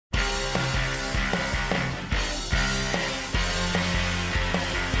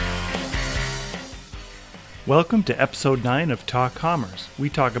Welcome to episode 9 of Talk Commerce. We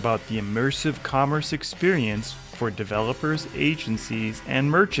talk about the immersive commerce experience for developers, agencies, and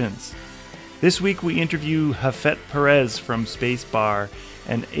merchants. This week we interview Japhet Perez from Space.bar,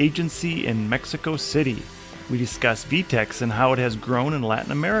 an agency in Mexico City. We discuss VTEX and how it has grown in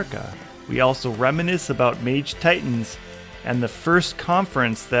Latin America. We also reminisce about Mage Titans and the first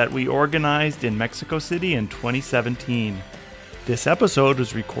conference that we organized in Mexico City in 2017. This episode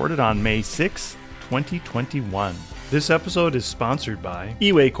was recorded on May 6, 2021. This episode is sponsored by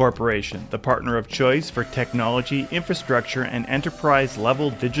eWay Corporation, the partner of choice for technology, infrastructure, and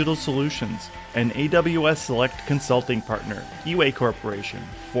enterprise-level digital solutions. An AWS Select consulting partner, eWay Corporation,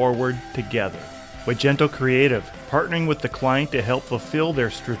 forward together. Magento Creative, partnering with the client to help fulfill their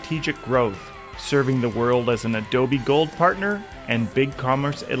strategic growth. Serving the world as an Adobe Gold partner and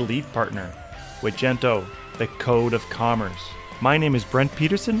BigCommerce Elite partner. Magento, the code of commerce. My name is Brent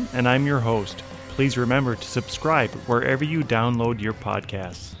Peterson, and I'm your host. Please remember to subscribe wherever you download your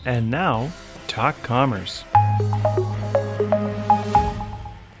podcasts. And now, Talk Commerce.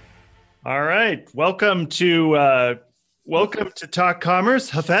 All right, welcome to Talk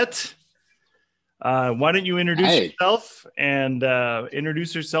Commerce, Japhet. Why don't you introduce yourself and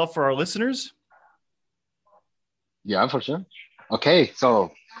introduce yourself for our listeners? Yeah, for sure. Okay, so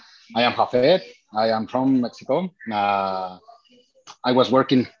I am Japhet. I am from Mexico. I was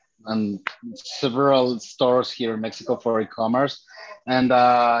working on several stores here in Mexico for e-commerce, and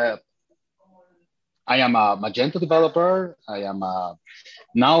I am a Magento developer.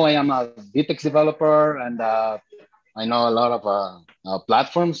 Now I am a VTEX developer, and I know a lot of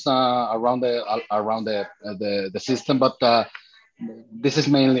platforms around the system, but this is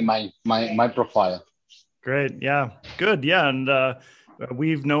mainly my profile. Great, yeah, good, yeah, and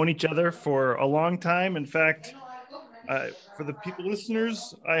we've known each other for a long time. In fact, for the people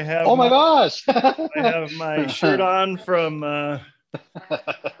listeners, I have gosh, I have my shirt on from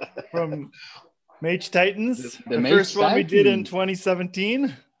Mage Titans, the first one we did in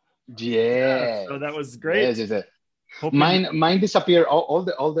 2017. Yeah, so that was great. Yes. Mine disappeared. All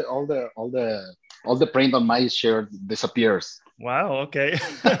the print on my shirt disappears. Wow. Okay.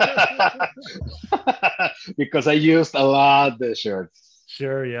 Because I used a lot the shirts.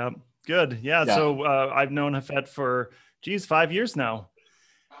 Sure. Yeah. Good. Yeah. So I've known Japhet for 5 years now.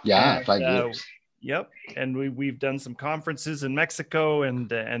 Yeah, and, 5 years. Yep. And we've done some conferences in Mexico,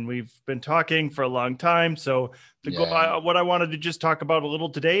 and we've been talking for a long time. So what I wanted to just talk about a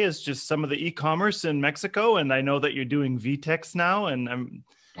little today is just some of the e-commerce in Mexico. And I know that you're doing VTEX now, and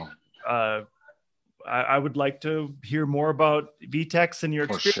I would like to hear more about VTEX and your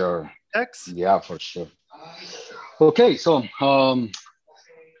experience. For sure. VTEX. Yeah, for sure. Okay, so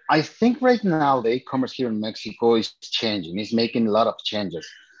I think right now the e-commerce here in Mexico is changing. It's making a lot of changes.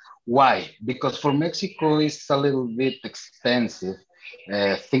 Why? Because for Mexico, it's a little bit expensive.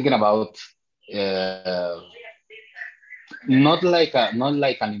 Thinking about not like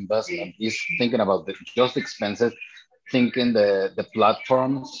an investment. It's thinking about just expenses. Thinking the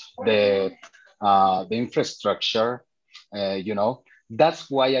platforms, the infrastructure. That's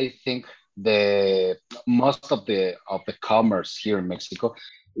why I think the most of the commerce here in Mexico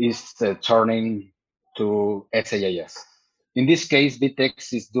is turning to SaaS. In this case,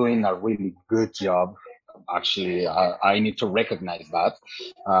 VTEX is doing a really good job. Actually, I need to recognize that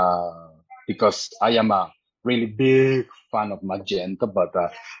because I am a really big fan of Magento, but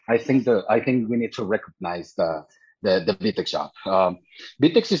I think we need to recognize the VTEX job.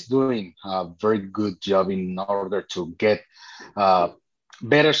 VTEX is doing a very good job in order to get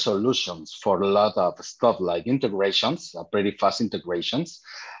better solutions for a lot of stuff like integrations, pretty fast integrations,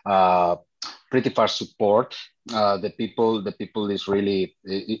 pretty fast support. The people is really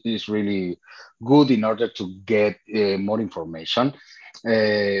good in order to get more information.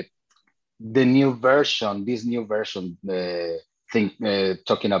 This new version,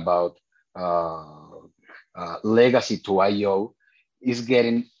 talking about legacy to IO, is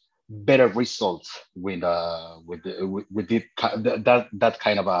getting better results with that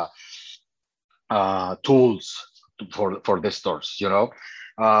kind of tools for the stores.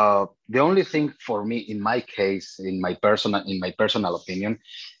 The only thing for me, in my case, in my personal opinion,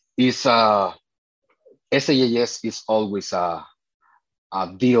 is SaaS is always a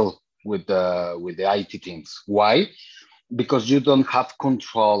deal with the IT teams. Why? Because you don't have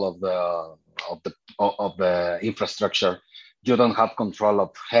control of the infrastructure. You don't have control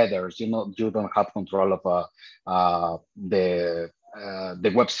of headers. You don't have control of the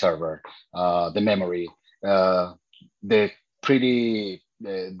web server, the memory. The pretty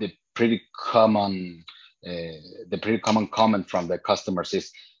common comment from the customers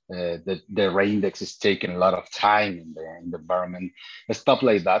is the reindex is taking a lot of time in the environment, stuff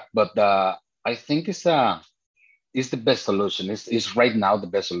like that. But I think it's the best solution. It's right now the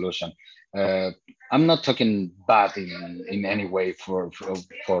best solution. Uh, I'm not talking bad in any way for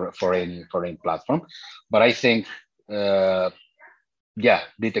any platform, but I think yeah,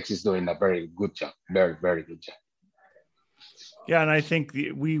 VTEX is doing a very good job, very good job. Yeah, and I think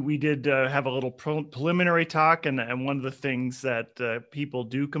we did have a little preliminary talk, and one of the things that people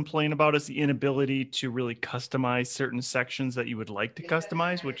do complain about is the inability to really customize certain sections that you would like to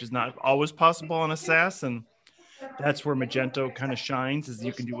customize, which is not always possible on a SaaS. And that's where Magento kind of shines, is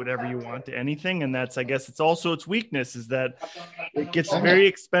you can do whatever you want to anything. And that's, I guess, it's also its weakness, is that it gets very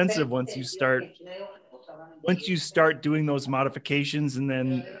expensive once you start doing those modifications, and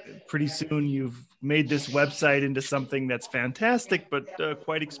then pretty soon you've made this website into something that's fantastic, but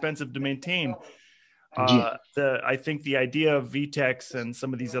quite expensive to maintain. I think the idea of VTEX and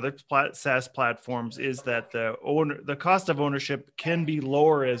some of these other SaaS platforms is that the cost of ownership can be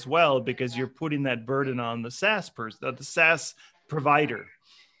lower as well, because you're putting that burden on the SaaS provider.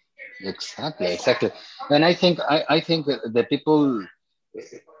 Exactly. And I think that the people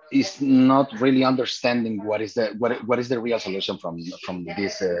is not really understanding what is the real solution from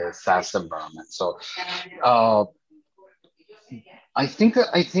this SaaS environment. So I think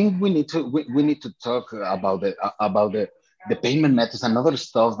we need to talk about the payment methods and other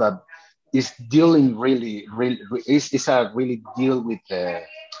stuff that is dealing really is a really deal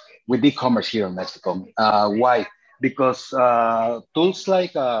with e-commerce here in Mexico. Why? Because tools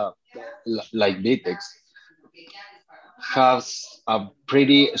like VTEX has a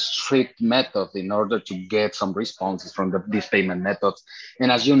pretty strict method in order to get some responses from these payment methods.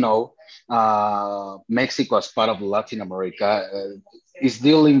 And as you know, Mexico, as part of Latin America, is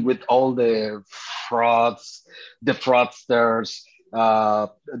dealing with all the frauds, the fraudsters,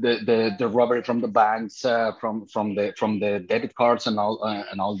 the robbery from the banks, from the debit cards and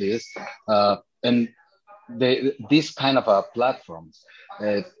all this, and this kind of platforms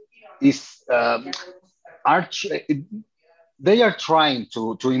is are they are trying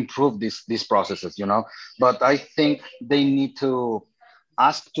to improve these processes, but I think they need to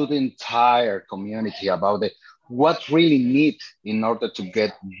ask to the entire community about what really need in order to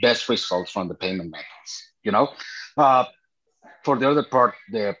get best results from the payment methods. uh, for the other part,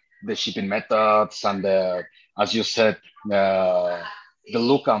 the shipping methods and as you said, the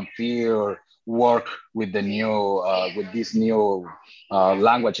look and feel work with with these new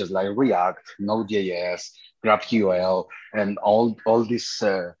languages like React, Node.js, GraphQL, and all this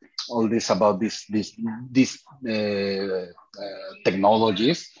about these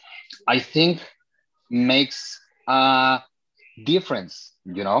technologies. I think makes a difference,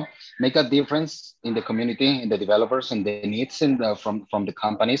 make a difference in the community, in the developers, and the needs from the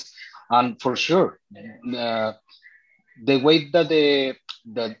companies. And for sure, the way that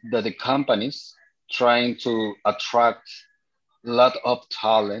the companies trying to attract a lot of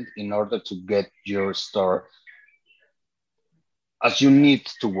talent in order to get your store as you need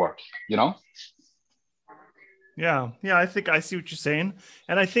to work. Yeah, I think I see what you're saying.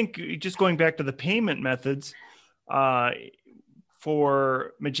 And I think just going back to the payment methods,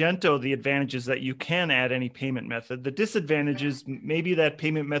 for Magento, the advantage is that you can add any payment method. The disadvantage is maybe that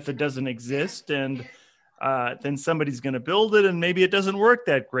payment method doesn't exist, and then somebody's going to build it, and maybe it doesn't work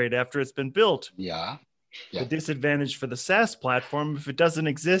that great after it's been built. Yeah. The disadvantage for the SaaS platform, if it doesn't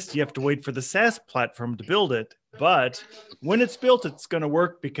exist, you have to wait for the SaaS platform to build it. But when it's built, it's going to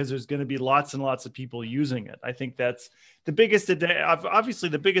work because there's going to be lots and lots of people using it. I think that's the biggest, obviously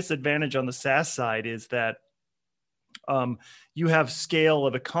the biggest advantage on the SaaS side is that you have scale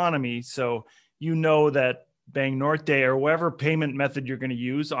of economy. So that Bang Norte or whatever payment method you're going to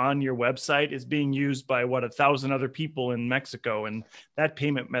use on your website is being used by 1,000 other people in Mexico. And that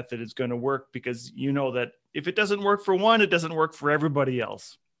payment method is going to work because that if it doesn't work for one, it doesn't work for everybody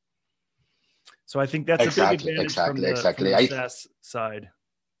else. So I think that's a big advantage from the SaaS side.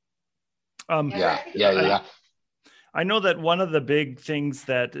 I know that one of the big things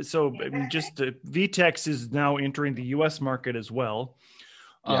VTEX is now entering the US market as well.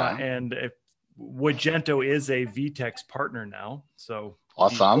 And Magento is a VTEX partner now. So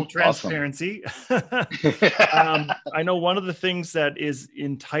awesome. Transparency. I know one of the things that is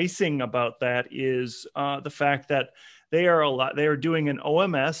enticing about that is the fact that they are doing an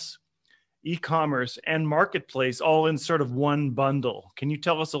OMS, e-commerce, and marketplace all in sort of one bundle. Can you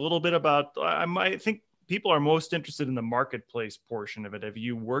tell us a little bit about, I think people are most interested in the marketplace portion of it. Have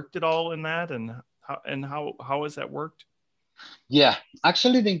you worked at all in that, and how has that worked? Yeah,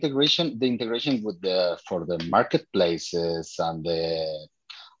 actually the integration with for the marketplaces and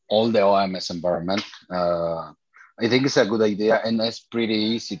all the OMS environment. I think it's a good idea, and it's pretty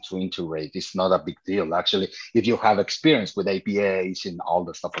easy to integrate. It's not a big deal, actually, if you have experience with APAs and all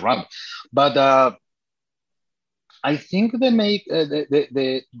the stuff around. But I think they make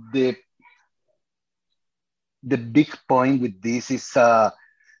the big point with this is the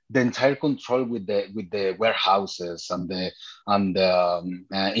entire control with the warehouses and the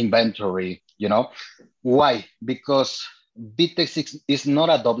inventory. You know why? Because VTEX is not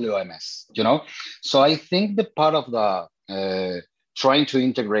a WMS. You know, so I think the part of the trying to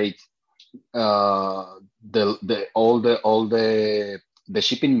integrate all the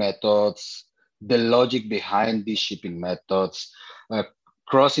shipping methods, the logic behind these shipping methods,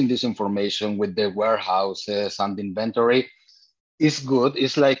 crossing this information with the warehouses and the inventory is good.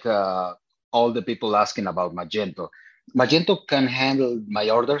 It's like all the people asking about Magento. Magento can handle my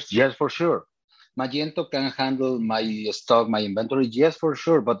orders, yes, for sure. Magento can handle my stock, my inventory, yes, for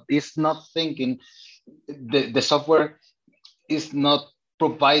sure. But it's not thinking, the software is not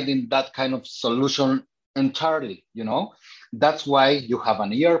providing that kind of solution entirely, you know? That's why you have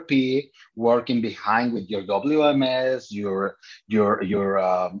an ERP working behind with your WMS, your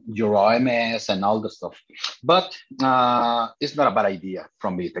OMS and all the stuff. But it's not a bad idea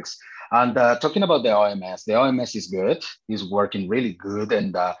from VTEX. And talking about the OMS is good. It's working really good.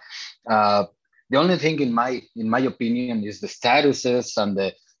 And the only thing in my opinion is the statuses and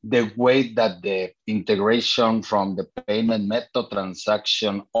the way that the integration from the payment method,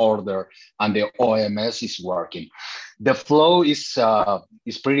 transaction, order, and the OMS is working. The flow is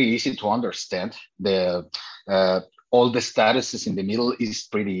pretty easy to understand. All the statuses in the middle is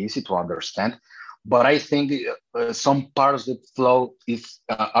pretty easy to understand. But I think some parts of the flow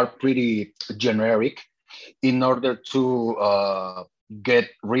are pretty generic in order to get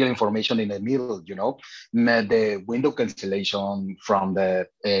real information in the middle, you know, the window cancellation from the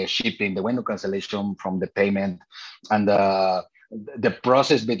shipping, the window cancellation from the payment, and the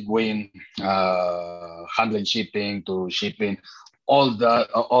process between handling shipping to shipping, all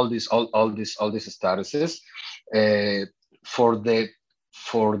these statuses for the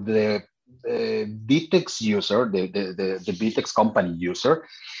VTEX user, the VTEX company user,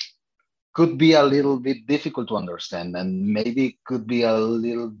 could be a little bit difficult to understand, and maybe could be a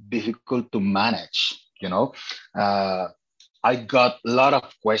little difficult to manage. You know, I got a lot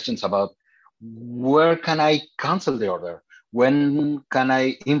of questions about where can I cancel the order, when can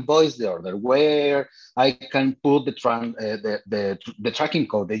I invoice the order, where I can put the tracking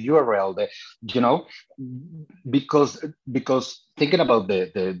code, the URL, you know, because thinking about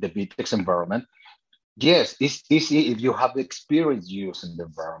the VTEX environment. Yes, it's easy if you have experience using the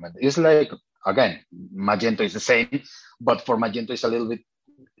environment. It's like, again, Magento is the same, but for Magento it's a little bit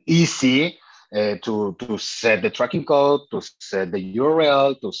easy to set the tracking code, to set the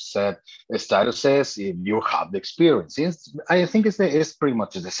URL, to set the statuses if you have the experience. I think it's pretty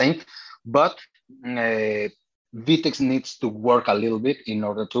much the same, but VTEX needs to work a little bit in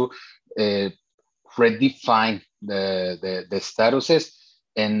order to redefine the statuses,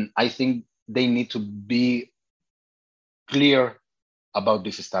 and I think they need to be clear about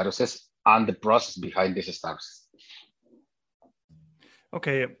these statuses and the process behind these statuses.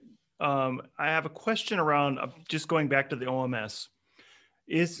 Okay, I have a question around just going back to the OMS.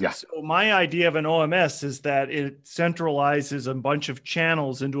 So my idea of an OMS is that it centralizes a bunch of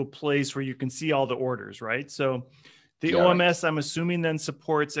channels into a place where you can see all the orders, right? So the OMS, I'm assuming, then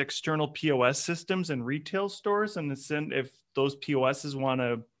supports external POS systems and retail stores, and if those POSs want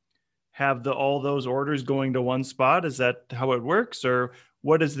to have all those orders going to one spot? Is that how it works, or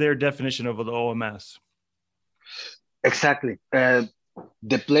what is their definition of the OMS? Exactly.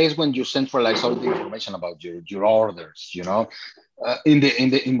 The place when you centralize all the information about your orders, you know, in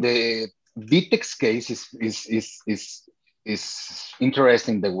the VTEX case is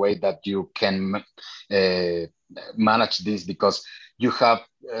interesting the way that you can manage this, because you have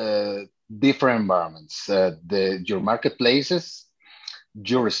different environments, your marketplaces,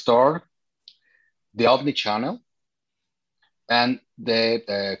 your store, the omni-channel, and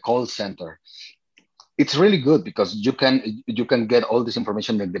the call center. It's really good because you can get all this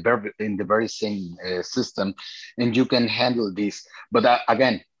information in the very same system, and you can handle this. But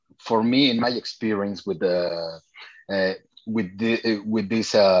again, for me, in my experience with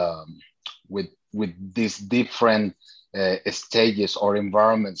these different stages or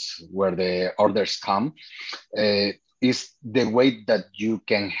environments where the orders come, is the way that you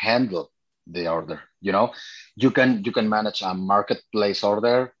can handle the order. You know, you can manage a marketplace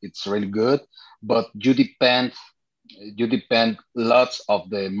order. It's really good, but you depend lots of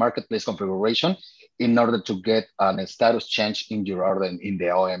the marketplace configuration in order to get a status change in your order in the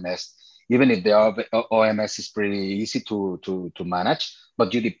OMS. Even if the OMS is pretty easy to manage,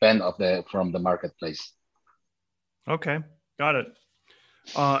 but you depend from the marketplace. Okay, got it.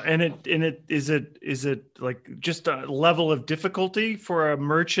 And it is it like just a level of difficulty for a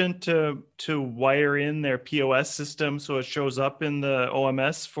merchant to wire in their POS system so it shows up in the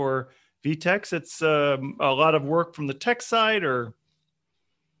OMS for VTEX? It's a lot of work from the tech side, or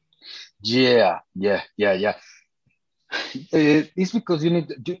Yeah. It's because you need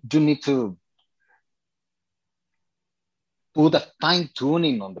to put a fine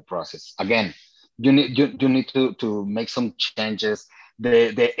tuning on the process. Again, you need to make some changes.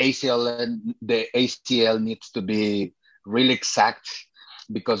 The ACL needs to be really exact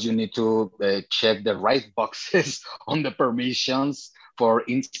because you need to check the right boxes on the permissions for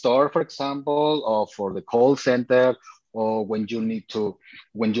in-store, for example, or for the call center, or when you need the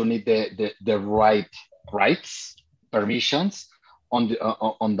right rights permissions on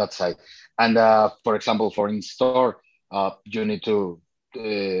that side. And for example, for in-store, you need to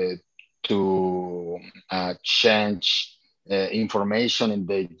change information in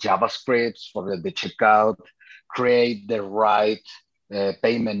the JavaScripts for the checkout, create the right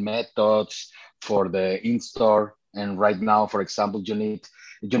payment methods for the in-store. And right now, for example, you need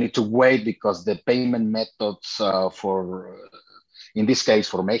to wait because the payment methods in this case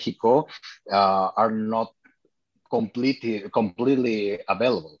for Mexico, are not completely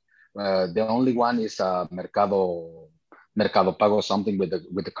available. The only one is Mercado Pago, something with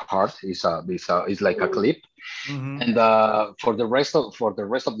the card is like a clip. mm-hmm. And for the rest of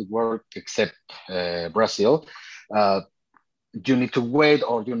the world except Brazil, you need to wait,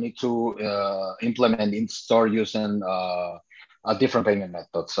 or you need to implement in store using a different payment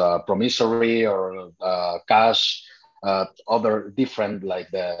methods, promissory or cash, other different like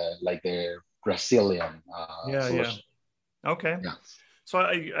the Brazilian solution. Okay. Yeah. So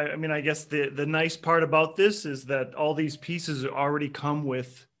I mean, I guess the nice part about this is that all these pieces already come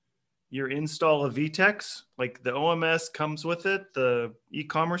with your install of VTEX. Like the OMS comes with it, the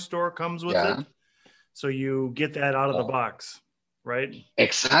e-commerce store comes with it. So you get that out of the box, right?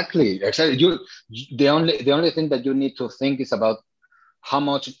 Exactly. The only thing that you need to think is about how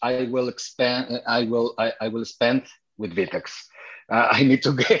much I will spend with VTEX. I need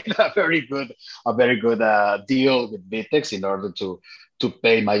to get a very good deal with VTEX in order to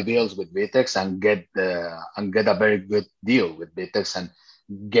pay my bills with VTEX and get a very good deal with VTEX and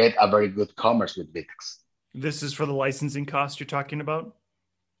get a very good commerce with VTEX. This is for the licensing cost you're talking about?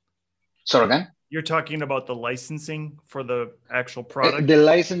 Sorry again? You're talking about the licensing for the actual product? The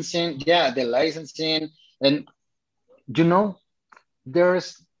licensing, the licensing. And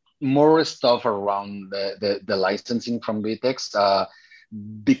there's more stuff around the licensing from VTEX,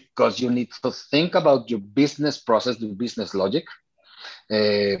 because you need to think about your business process, the business logic.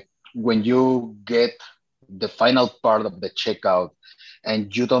 When you get the final part of the checkout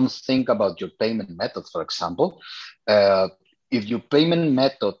and you don't think about your payment methods, for example, if your payment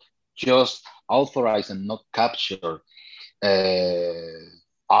method just authorize and not capture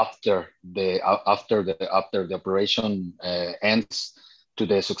after the operation ends to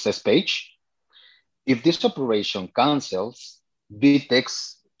the success page, if this operation cancels,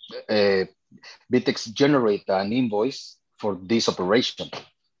 VTEX generate an invoice for this operation,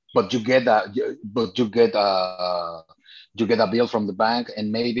 but you get a bill from the bank,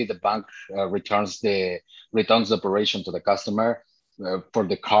 and maybe the bank returns the operation to the customer for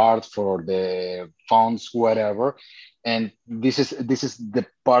the card, for the funds, whatever. And this is the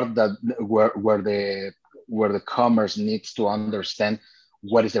part that where the commerce needs to understand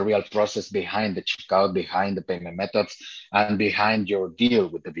what is the real process behind the checkout, behind the payment methods, and behind your deal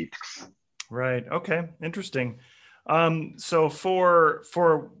with the VTEX. Right. Okay. Interesting. So for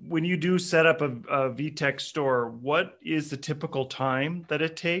when you do set up a VTEX store, what is the typical time that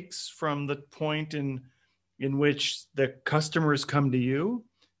it takes from the point in which the customers come to you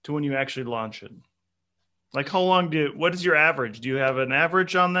to when you actually launch it? Like how long what is your average? Do you have an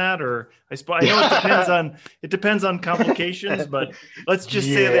average on that? Or I know it depends on complications, but let's just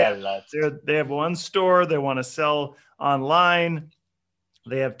say they have one store, they want to sell online.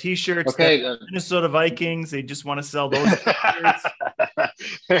 They have T-shirts. Okay. Minnesota Vikings. They just want to sell those T-shirts.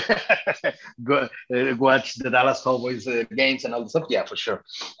 Watch the Dallas Cowboys games and all the stuff. Yeah, for sure.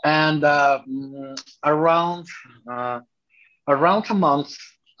 And around a month.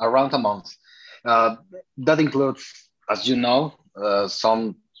 That includes, as you know,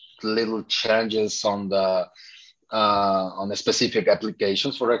 some little changes on the specific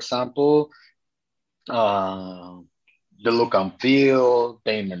applications. For example, the look and feel,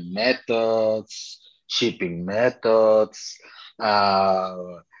 payment methods, shipping methods, uh,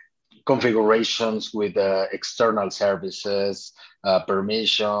 configurations with external services,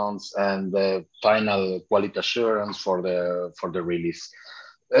 permissions, and the final quality assurance for the release.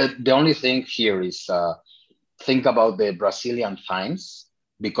 The only thing here is think about the Brazilian fines,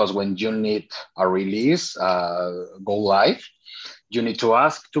 because when you need a release, go live, you need to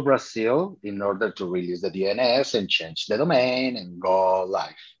ask to Brazil in order to release the DNS and change the domain and go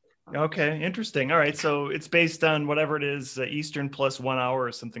live. Okay, interesting. All right, so it's based on whatever it is, Eastern plus 1 hour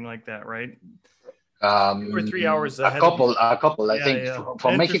or something like that, right? 2 or 3 hours A ahead of couple, you. a couple. I Yeah, think yeah.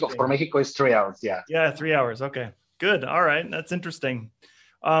 for Mexico, Interesting. it's 3 hours. Yeah. Yeah, 3 hours. Okay, good. All right, that's interesting.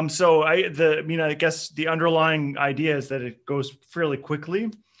 I guess the underlying idea is that it goes fairly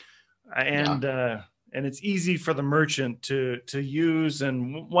quickly, and it's easy for the merchant to use.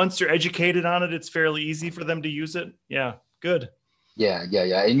 And once they're educated on it, it's fairly easy for them to use it. Yeah, good. Yeah.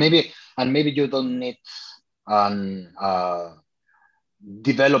 And maybe you don't need an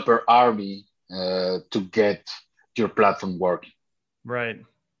developer army to get your platform working. Right.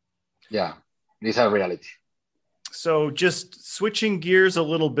 Yeah, these are reality. So just switching gears a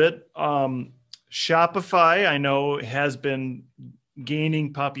little bit, Shopify, I know, has been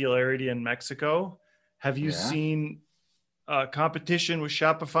gaining popularity in Mexico. Have you seen competition with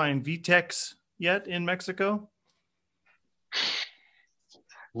Shopify and VTEX yet in Mexico?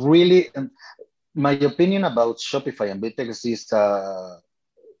 Really, my opinion about Shopify and VTEX is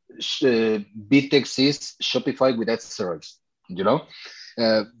VTEX is Shopify with steroids,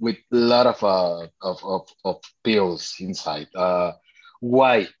 with a lot of pills inside.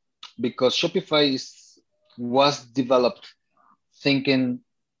 Why? Because Shopify was developed thinking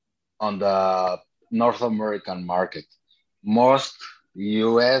on the North American market, most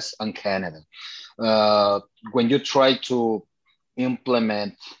US and Canada. When you try to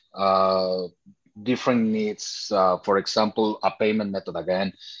implement different needs, for example, a payment method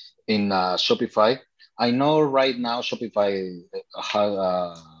again in Shopify. I know right now Shopify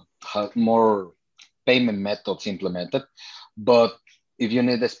has more payment methods implemented, but if you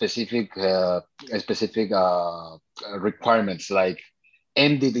need a specific requirements like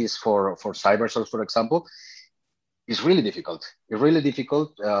MDDs for cyber for example, it's really difficult. It's really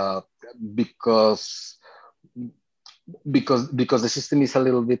difficult because the system is a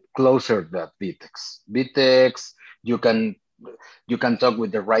little bit closer than VTEX. VTEX, you can talk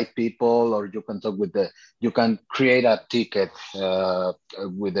with the right people, or you can create a ticket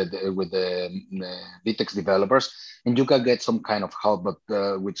with the VTEX developers, and you can get some kind of help. But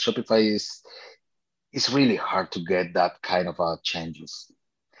with Shopify, it's really hard to get that kind of changes.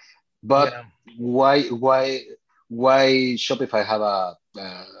 But why Shopify have a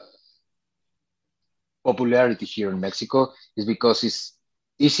popularity here in Mexico is because it's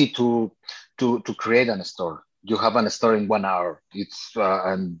easy to create a store. You have a store in 1 hour. It's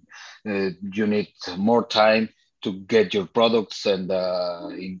and you need more time to get your products and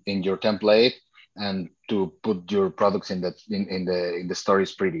in your template, and to put your products in the store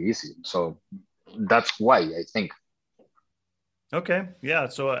is pretty easy. So that's why I think. Okay, yeah.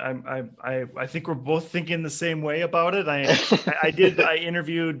 So I think we're both thinking the same way about it. I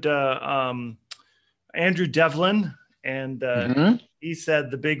interviewed Andrew Devlin, and he said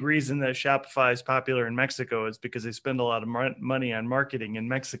the big reason that Shopify is popular in Mexico is because they spend a lot of money on marketing in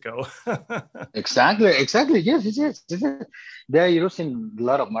Mexico. Exactly. Yes. They are using a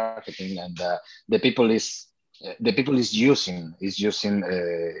lot of marketing, and the people is using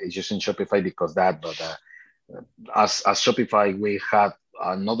Shopify because that. But as Shopify, we had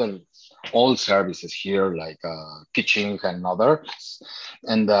another all services here like kitchen and others,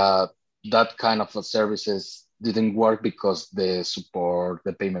 and that kind of services didn't work because the support,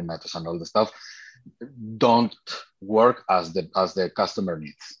 the payment methods, and all the stuff don't work as the customer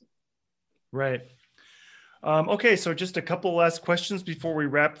needs. Right. Okay, so just a couple last questions before we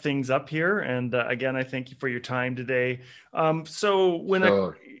wrap things up here. And again, I thank you for your time today.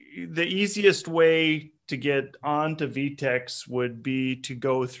 The easiest way to get onto VTEX would be to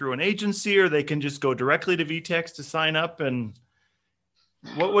go through an agency, or they can just go directly to VTEX to sign up. And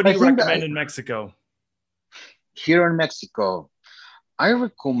what do you recommend in Mexico? Here in Mexico, I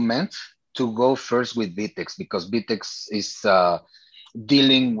recommend to go first with VTEX, because VTEX is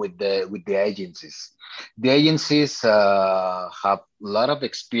dealing with the agencies. The agencies have a lot of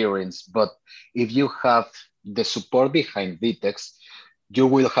experience, but if you have the support behind VTEX, you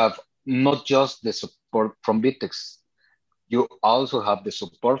will have not just the support from VTEX, you also have the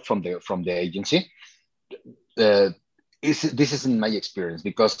support from the agency. This is in my experience,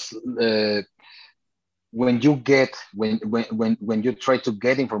 because when you try to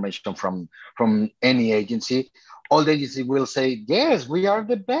get information from any agency, all the agency will say, yes, we are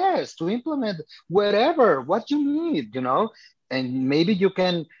the best to implement whatever what you need, and maybe you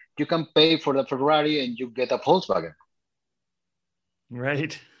can pay for the Ferrari and you get a Volkswagen.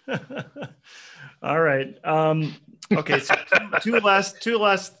 Right. All right. Okay. So two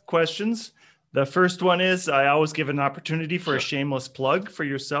last questions. The first one is, I always give an opportunity for a shameless plug for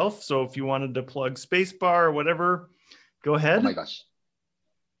yourself. So if you wanted to plug Space.bar or whatever, go ahead. Oh my gosh.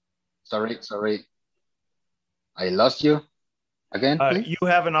 Sorry. I lost you again, please. You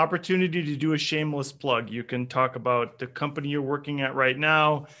have an opportunity to do a shameless plug. You can talk about the company you're working at right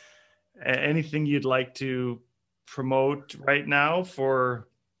now, anything you'd like to promote right now for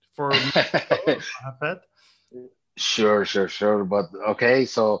Japhet. Sure. But okay,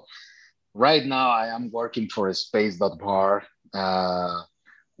 so right now I am working for Space.bar.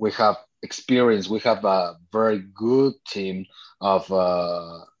 We have experience. We have a very good team of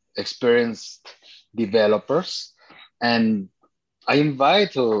experienced developers, and I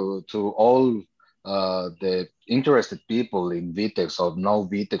invite to all the interested people in VTEX or know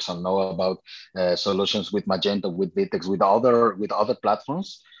VTEX or know about solutions with Magento, with VTEX, with other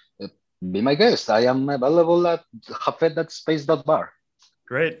platforms. Be my guest. I am available at Japhet.space.bar.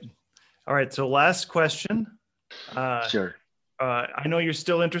 Great. All right. So last question. Sure. I know you're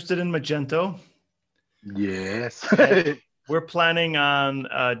still interested in Magento. Yes. We're planning on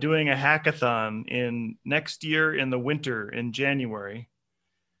doing a hackathon next year in the winter in January.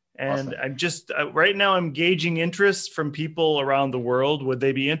 And awesome. I'm just right now I'm gauging interest from people around the world. Would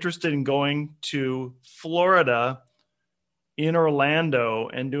they be interested in going to Florida in Orlando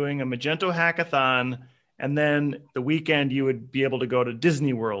and doing a Magento hackathon? And then the weekend you would be able to go to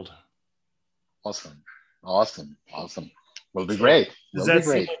Disney World. Awesome. Will be great. Does that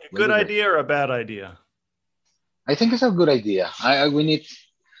seem like a good idea or a bad idea? I think it's a good idea. We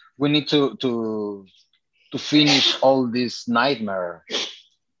need to finish all this nightmare,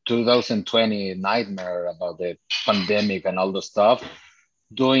 2020 nightmare about the pandemic and all the stuff,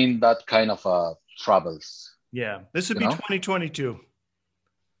 doing that kind of travels. Yeah, this would be 2022.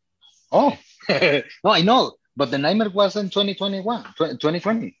 Oh, no, I know, but the nightmare was in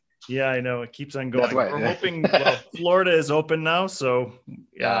 2020. Yeah, I know. It keeps on going. We're hoping, well, Florida is open now, so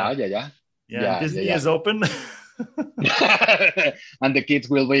yeah. Disney is open. And the kids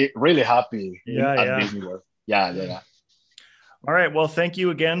will be really happy at Disney World. Yeah. All right. Well, thank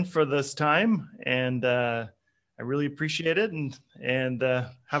you again for this time, and I really appreciate it. And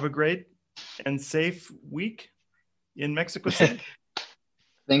have a great and safe week in Mexico City.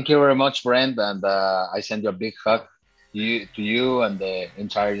 Thank you very much, Brent, and I send you a big hug to you and the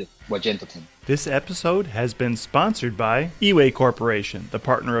entire Magento team. This episode has been sponsored by eWay Corporation, the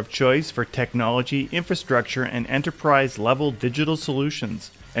partner of choice for technology, infrastructure, and enterprise-level digital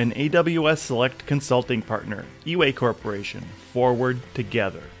solutions. An AWS Select consulting partner. eWay Corporation. Forward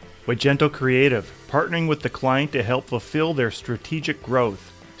together. Magento Creative, partnering with the client to help fulfill their strategic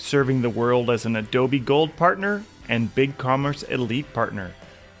growth. Serving the world as an Adobe Gold partner and BigCommerce Elite partner.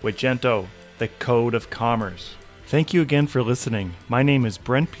 Magento, the code of commerce. Thank you again for listening. My name is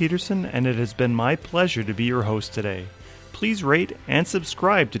Brent Peterson, and it has been my pleasure to be your host today. Please rate and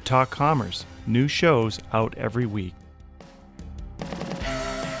subscribe to Talk Commerce. New shows out every week.